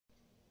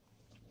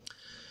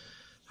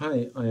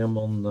Hi, I am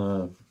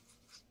on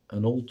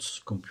an old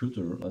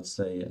computer, let's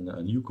say, and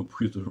a new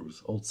computer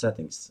with old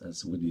settings,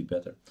 as would be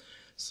better.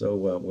 So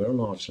we're on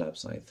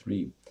ArchLabs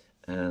i3,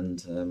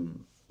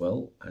 and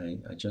well, I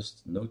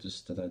just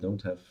noticed that I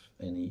don't have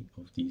any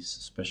of these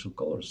special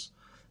colors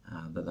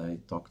that I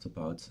talked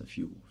about a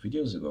few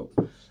videos ago,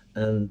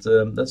 and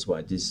that's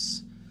why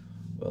this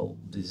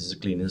is a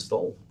clean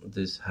install.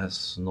 This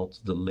has not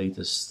the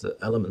latest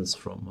elements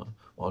from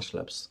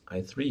ArchLabs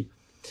i3.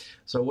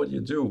 So what do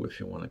you do if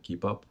you want to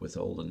keep up with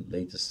all the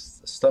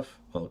latest stuff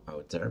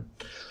out there?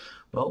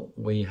 Well,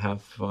 we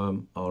have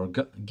our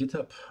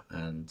GitHub,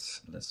 and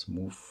let's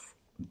move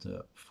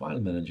the file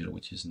manager,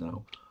 which is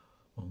now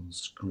on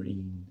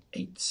screen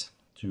 8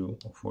 to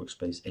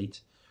workspace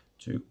 8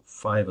 to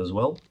 5 as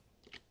well.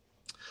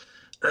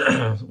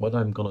 What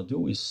I'm gonna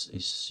do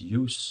is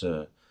use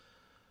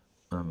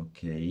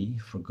okay,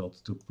 forgot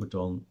to put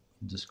on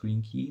the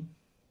screen key,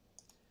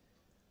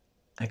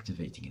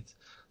 activating it.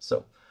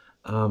 So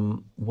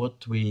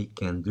what we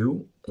can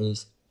do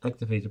is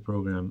activate a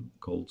program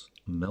called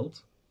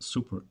meld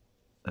super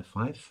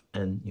F5,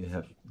 and you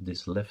have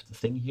this left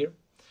thing here.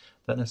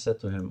 Then I said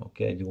to him,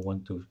 okay, do you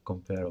want to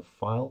compare a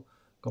file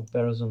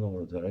comparison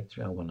or a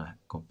directory? I want to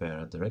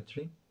compare a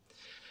directory.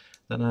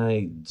 Then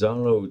you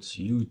download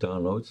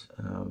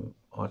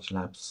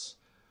ArchLabs,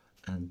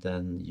 and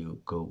then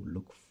you go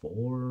look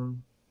for,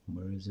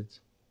 where is it?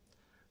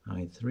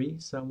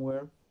 i3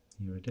 somewhere,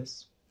 here it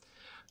is.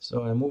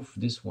 So I move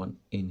this one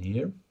in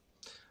here.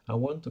 I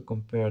want to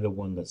compare the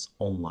one that's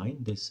online.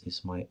 This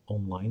is my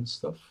online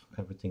stuff.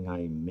 Everything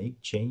I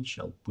change,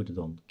 I'll put it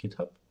on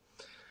GitHub.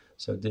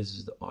 So this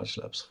is the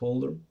ArchLabs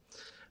folder.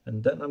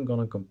 And then I'm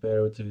gonna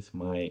compare it with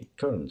my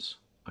current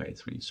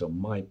i3. So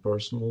my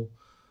personal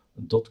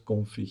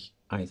 .config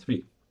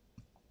i3.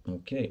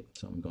 Okay,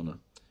 so I'm gonna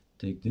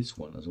take this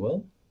one as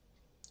well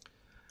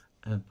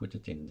and put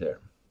it in there.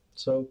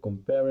 So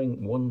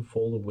comparing one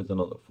folder with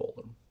another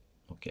folder.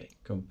 Okay,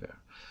 compare.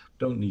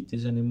 Don't need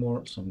this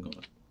anymore, so I'm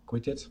gonna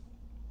quit it.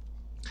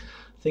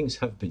 Things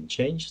have been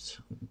changed,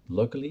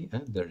 luckily,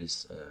 and there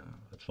is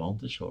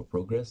advantage or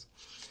progress.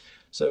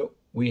 So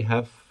we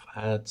have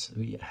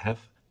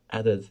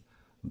added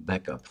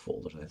backup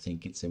folders. I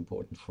think it's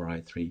important for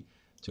i3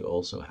 to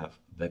also have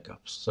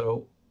backups.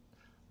 So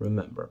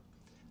remember,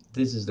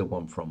 this is the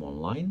one from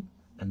online,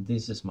 and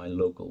this is my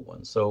local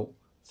one. So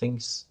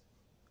things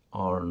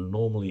are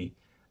normally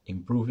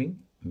improving,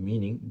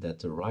 meaning that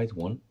the right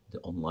one, the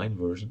online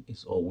version,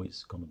 is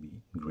always going to be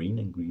green,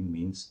 and green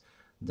means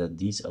that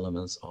these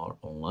elements are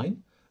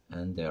online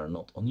and they are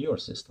not on your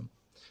system.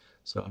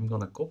 So I'm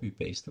going to copy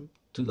paste them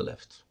to the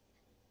left.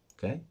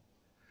 Okay,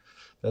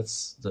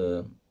 that's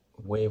the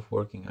way of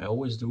working I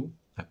always do.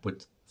 I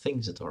put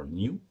things that are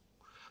new,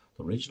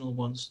 the original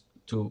ones,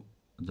 to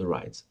the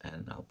right,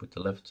 and I'll put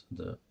the left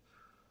the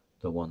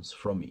ones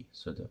from me,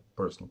 so the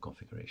personal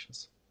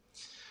configurations.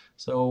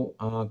 So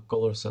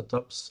color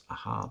setups,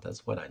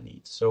 that's what I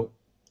need. So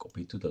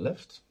copy to the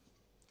left.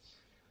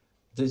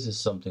 This is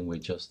something we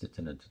just did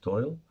in a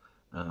tutorial.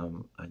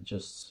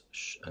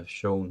 I've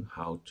shown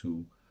how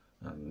to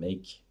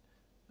make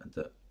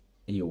the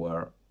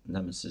AOR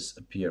Nemesis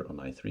appear on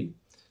i3.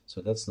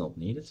 So that's not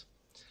needed.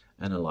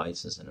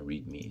 Analysis and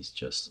README is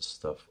just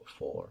stuff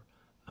for,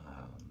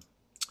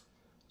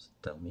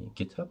 tell me,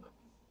 GitHub.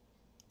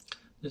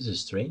 This is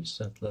strange,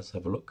 so let's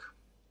have a look.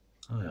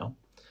 Oh yeah.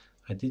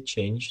 I did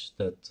change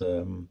that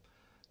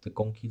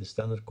the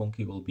standard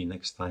conky will be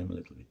next time a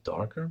little bit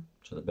darker.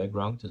 So the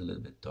background is a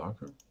little bit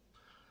darker.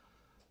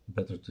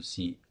 Better to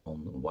see on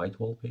white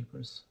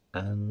wallpapers.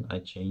 And I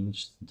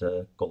changed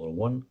the color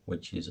 1,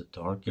 which is a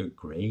darker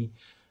gray,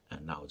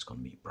 and now it's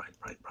going to be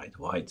bright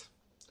white.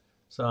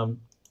 So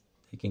I'm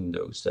taking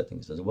those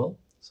settings as well.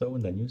 So,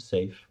 and then you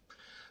save.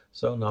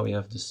 So now we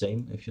have the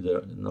same. If there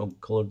are no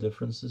color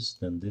differences,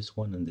 then this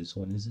one and this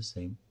one is the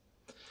same.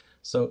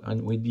 So,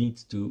 and we need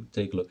to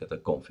take a look at the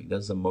config.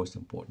 That's the most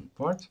important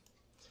part.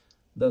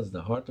 That's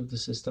the heart of the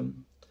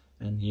system.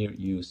 And here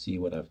you see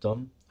what I've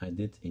done. I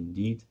did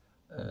indeed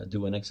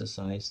do an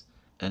exercise,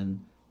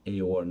 and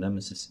AOR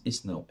Nemesis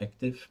is now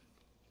active.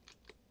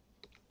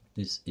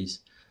 This is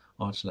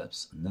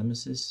ArchLabs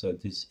Nemesis. So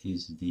this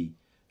is the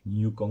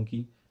new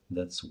conky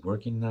that's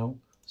working now.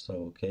 So,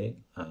 okay,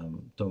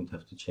 don't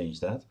have to change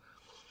that.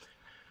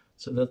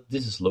 So that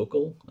this is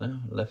local,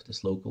 left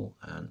is local,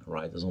 and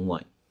right is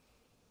online.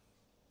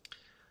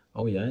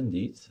 Oh yeah,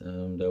 indeed.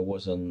 There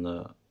was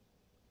a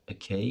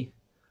K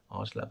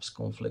ArchLabs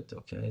conflict.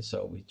 Okay,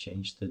 so we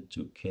changed it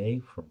to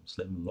K from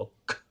slim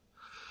lock.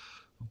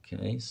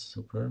 Okay,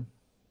 super.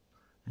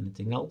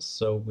 Anything else?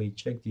 So we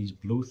check these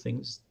blue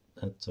things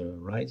at the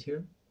right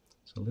here.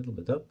 So a little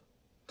bit up.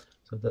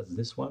 So that's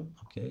this one.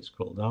 Okay,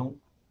 scroll down.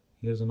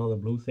 Here's another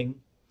blue thing.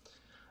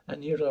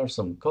 And here are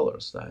some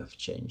colors that I have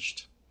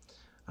changed.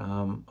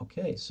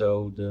 Okay,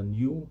 so the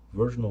new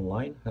version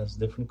online has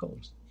different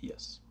colors.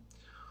 Yes.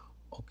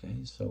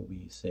 Okay, so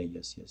we say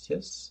yes, yes,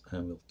 yes,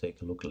 and we'll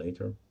take a look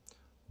later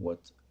what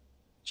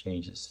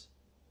changes.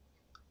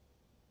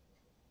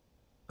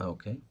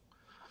 Okay,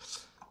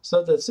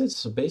 So that's it.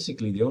 So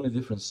basically the only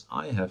difference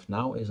I have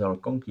now is our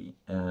conky,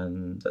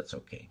 and that's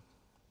okay.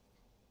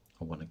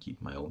 I want to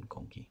keep my own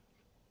conky.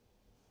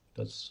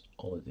 That's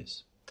all it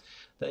is.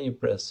 Then you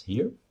press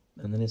here,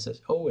 and then it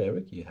says, oh,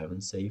 Erik, you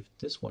haven't saved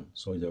this one.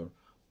 So your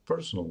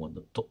personal one,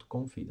 the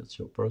 .conf, that's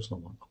your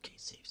personal one. Okay,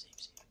 save.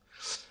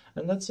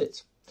 And that's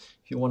it.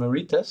 If you want to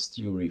retest,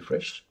 you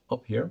refresh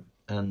up here,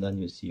 and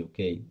then you see,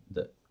 okay,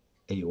 the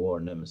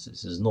AOR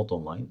Nemesis is not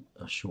online.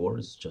 Sure,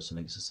 it's just an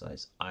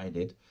exercise I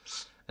did.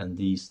 And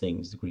these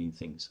things, the green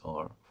things,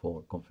 are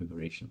for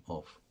configuration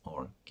of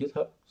our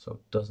GitHub, so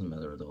it doesn't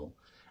matter at all.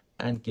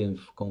 And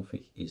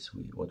config is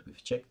what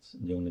we've checked.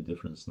 The only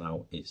difference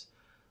now is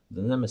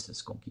the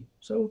Nemesis conky.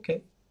 So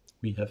okay,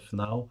 we're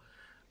now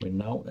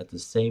at the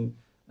same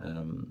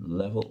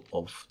level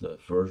of the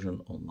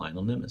version online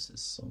on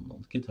Nemesis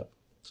on GitHub.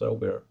 So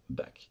we're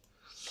back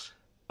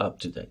up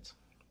to date.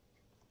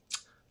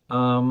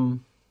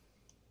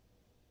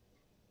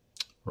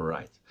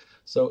 Right.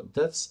 So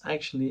that's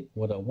actually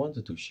what I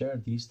wanted to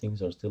share. These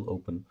things are still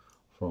open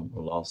from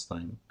last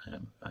time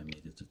I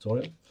made a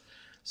tutorial.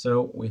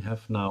 So we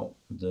have now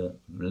the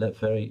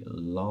very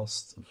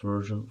last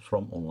version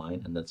from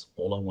online, and that's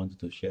all I wanted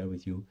to share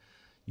with you.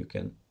 You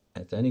can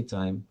at any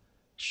time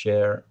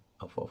share,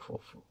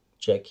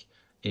 check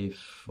if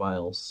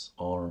files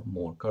are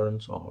more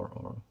current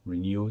or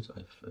renewed,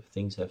 if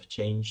things have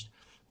changed,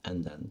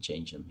 and then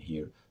change them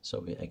here. So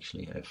we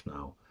actually have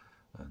now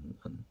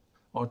an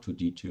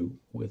R2D2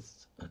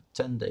 with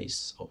 10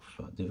 days of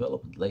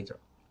development later.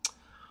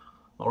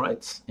 All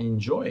right,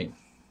 enjoy.